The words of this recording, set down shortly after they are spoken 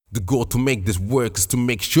The goal to make this work is to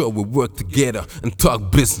make sure we work together and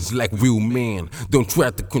talk business like real men. Don't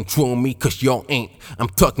try to control me, cause y'all ain't. I'm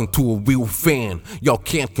talking to a real fan. Y'all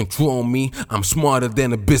can't control me. I'm smarter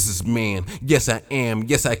than a businessman. Yes I am,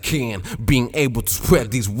 yes I can. Being able to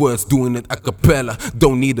spread these words, doing it a cappella.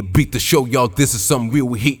 Don't need a beat to show y'all this is some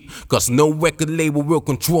real heat, cause no record label will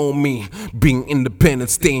control me. Being independent,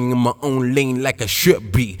 staying in my own lane like I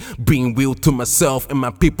should be. Being real to myself and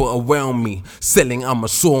my people around me. Selling out my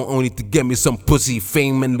soul only to get me some pussy,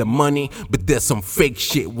 fame and the money, but there's some fake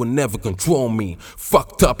shit will never control me.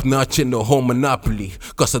 Fucked up notch in the whole monopoly,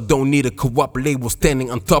 cause I don't need a corrupt label standing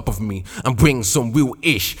on top of me. I'm bringing some real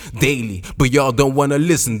ish daily, but y'all don't wanna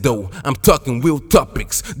listen though. I'm talking real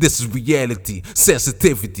topics, this is reality,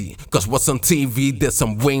 sensitivity, cause what's on TV, there's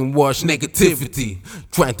some brainwash negativity,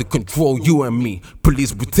 trying to control you and me.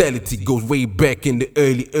 Police brutality goes way back in the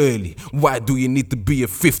early. Why do you need to be a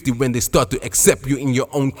 50 when they start to accept you in your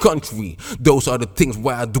own country? Those are the things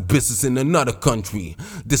why I do business in another country.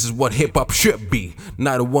 This is what hip-hop should be.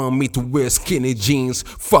 Now they want me to wear skinny jeans.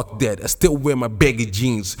 Fuck that, I still wear my baggy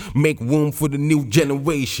jeans. Make room for the new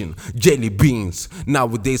generation. Jelly beans.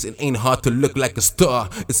 Nowadays it ain't hard to look like a star.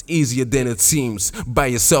 It's easier than it seems. Buy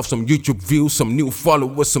yourself some YouTube views, some new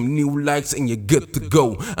followers, some new likes, and you're good to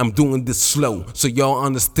go. I'm doing this slow, so y'all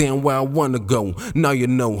understand where I wanna go. Now you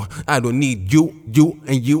know, I don't need you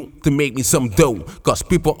and you to make me some dough, cause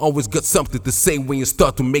people always got something to say when you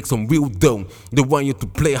start to make some real dough. They want you to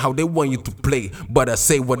play how they want you to play, but I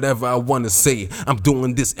say whatever I wanna say. I'm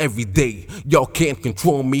doing this every day. Y'all can't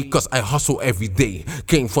control me cause I hustle every day.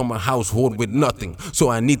 Came from a household with nothing, so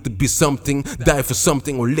I need to be something, die for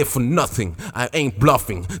something or live for nothing. I ain't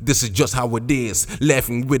bluffing, this is just how it is.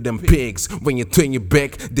 Laughing with them pigs, when you turn your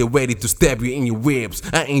back, they're ready to stab you in your ribs.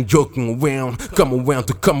 I ain't joking around, come around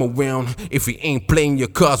to come around. If you ain't playing your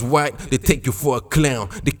cards right, they take you for a clown.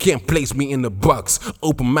 They can't place me in the box,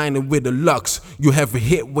 open-minded with the lux. You have a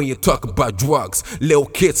hit when you talk about drugs. Little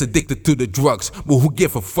kids addicted to the drugs, but who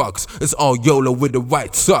give a fucks? It's all YOLO with the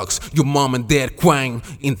right socks. Your mom and dad crying,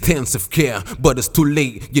 intensive care, but it's too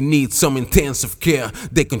late, you need some intensive care.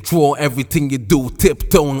 They control everything you do,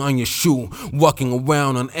 tiptoeing on your shoe, walking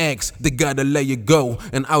around on X. They gotta let you go,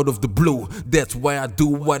 and out of the blue, that's why I do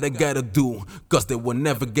what I gotta do, cause they will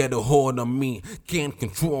never get a hold on me, can't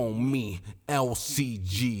control me.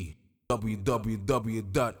 LCG,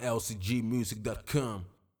 www.lcgmusic.com.